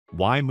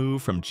Why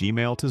move from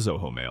Gmail to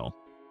Zoho Mail?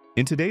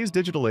 In today's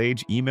digital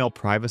age, email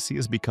privacy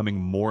is becoming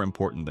more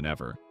important than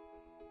ever.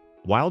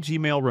 While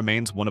Gmail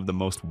remains one of the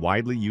most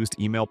widely used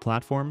email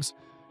platforms,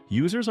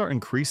 users are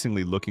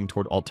increasingly looking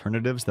toward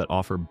alternatives that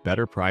offer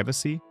better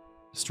privacy,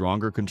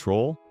 stronger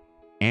control,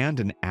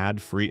 and an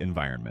ad-free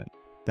environment.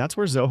 That's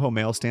where Zoho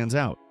Mail stands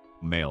out.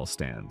 Mail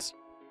stands.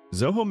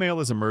 Zoho Mail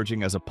is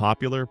emerging as a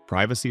popular,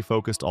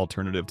 privacy-focused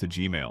alternative to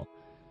Gmail,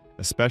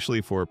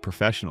 especially for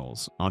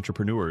professionals,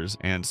 entrepreneurs,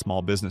 and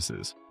small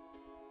businesses.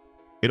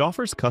 It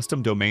offers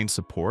custom domain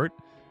support,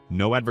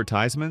 no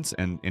advertisements,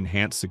 and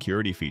enhanced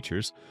security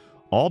features,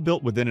 all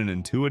built within an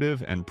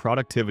intuitive and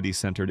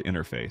productivity-centered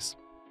interface.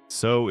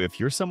 So if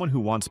you're someone who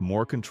wants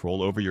more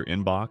control over your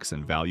inbox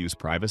and values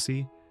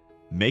privacy,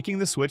 making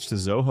the switch to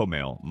Zoho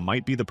Mail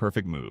might be the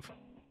perfect move.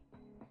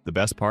 The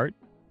best part?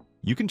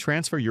 You can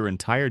transfer your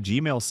entire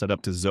Gmail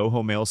setup to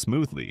Zoho Mail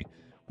smoothly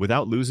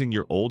without losing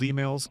your old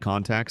emails,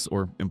 contacts,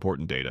 or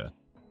important data.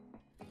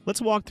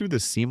 Let's walk through the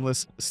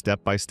seamless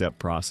step-by-step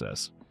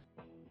process.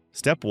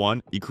 Step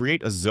 1. You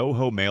create a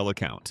Zoho Mail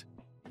account.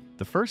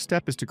 The first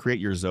step is to create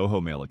your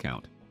Zoho Mail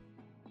account.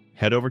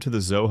 Head over to the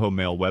Zoho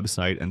Mail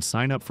website and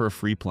sign up for a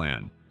free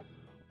plan.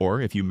 Or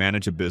if you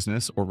manage a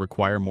business or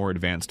require more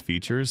advanced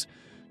features,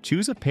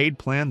 choose a paid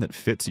plan that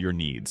fits your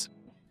needs.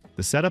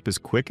 The setup is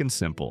quick and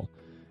simple.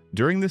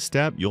 During this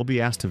step, you'll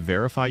be asked to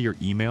verify your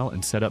email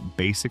and set up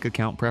basic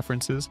account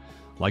preferences,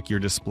 like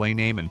your display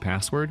name and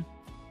password.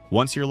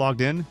 Once you're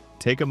logged in,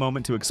 take a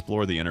moment to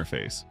explore the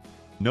interface.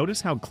 Notice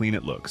how clean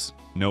it looks.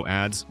 No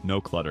ads, no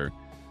clutter.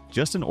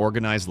 Just an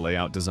organized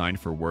layout designed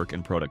for work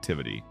and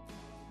productivity.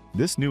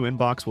 This new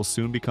inbox will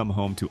soon become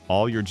home to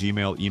all your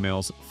Gmail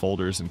emails,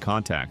 folders, and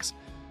contacts,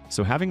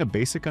 so having a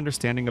basic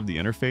understanding of the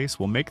interface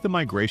will make the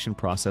migration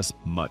process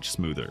much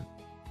smoother.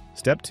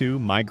 Step 2.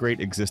 Migrate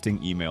existing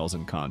emails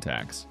and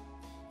contacts.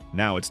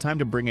 Now it's time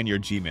to bring in your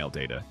Gmail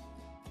data.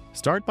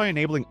 Start by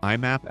enabling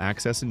IMAP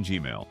access in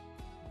Gmail.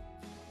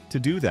 To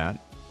do that,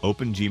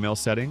 open Gmail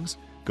settings,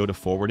 go to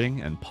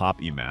Forwarding and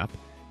Pop IMAP,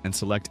 and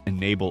select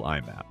Enable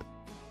IMAP.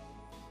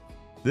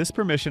 This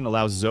permission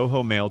allows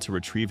Zoho Mail to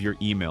retrieve your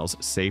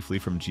emails safely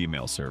from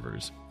Gmail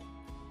servers.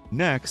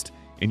 Next,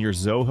 in your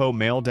Zoho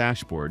Mail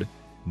dashboard,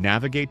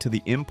 navigate to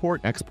the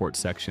Import-Export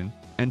section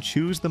and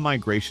choose the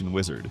Migration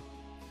Wizard.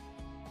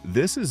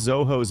 This is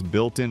Zoho's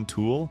built-in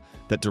tool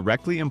that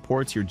directly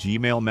imports your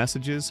Gmail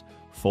messages,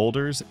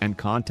 folders, and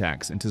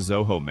contacts into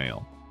Zoho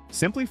Mail.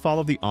 Simply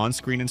follow the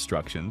on-screen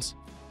instructions,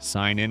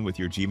 sign in with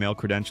your Gmail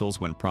credentials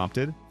when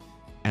prompted,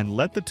 and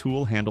let the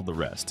tool handle the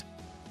rest.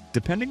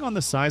 Depending on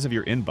the size of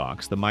your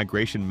inbox, the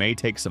migration may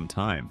take some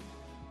time,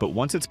 but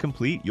once it's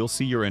complete, you'll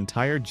see your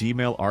entire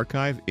Gmail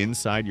archive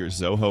inside your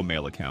Zoho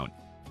Mail account,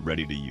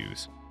 ready to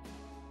use.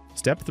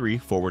 Step 3.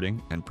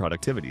 Forwarding and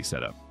Productivity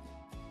Setup.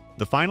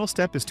 The final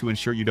step is to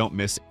ensure you don't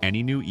miss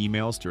any new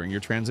emails during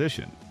your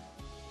transition.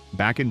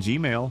 Back in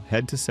Gmail,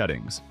 head to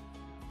Settings,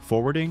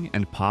 Forwarding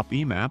and Pop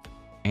IMAP,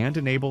 and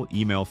enable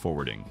email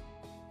forwarding.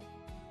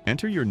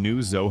 Enter your new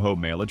Zoho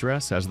Mail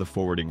address as the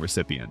forwarding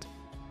recipient.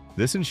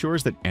 This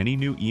ensures that any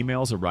new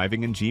emails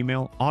arriving in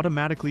Gmail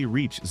automatically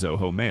reach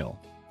Zoho Mail.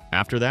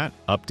 After that,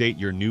 update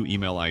your new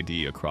email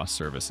ID across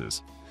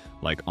services,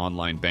 like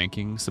online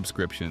banking,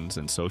 subscriptions,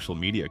 and social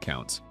media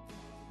accounts.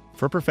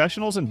 For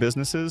professionals and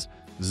businesses,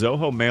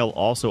 Zoho Mail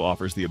also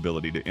offers the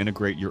ability to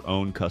integrate your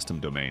own custom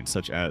domains,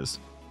 such as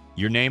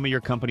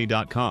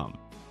yournameofyourcompany.com,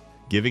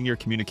 giving your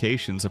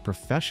communications a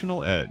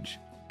professional edge.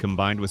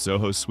 Combined with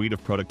Zoho's suite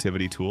of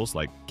productivity tools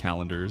like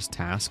calendars,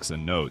 tasks,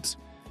 and notes,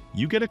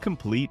 you get a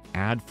complete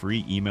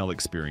ad-free email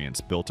experience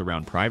built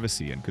around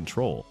privacy and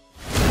control.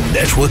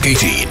 Network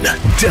 18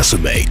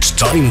 decimates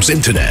Time's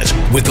internet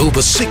with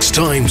over 6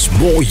 times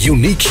more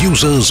unique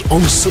users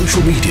on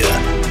social media.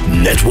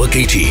 Network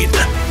 18,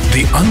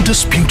 the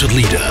undisputed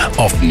leader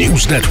of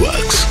news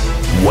networks,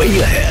 way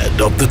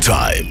ahead of the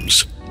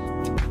times.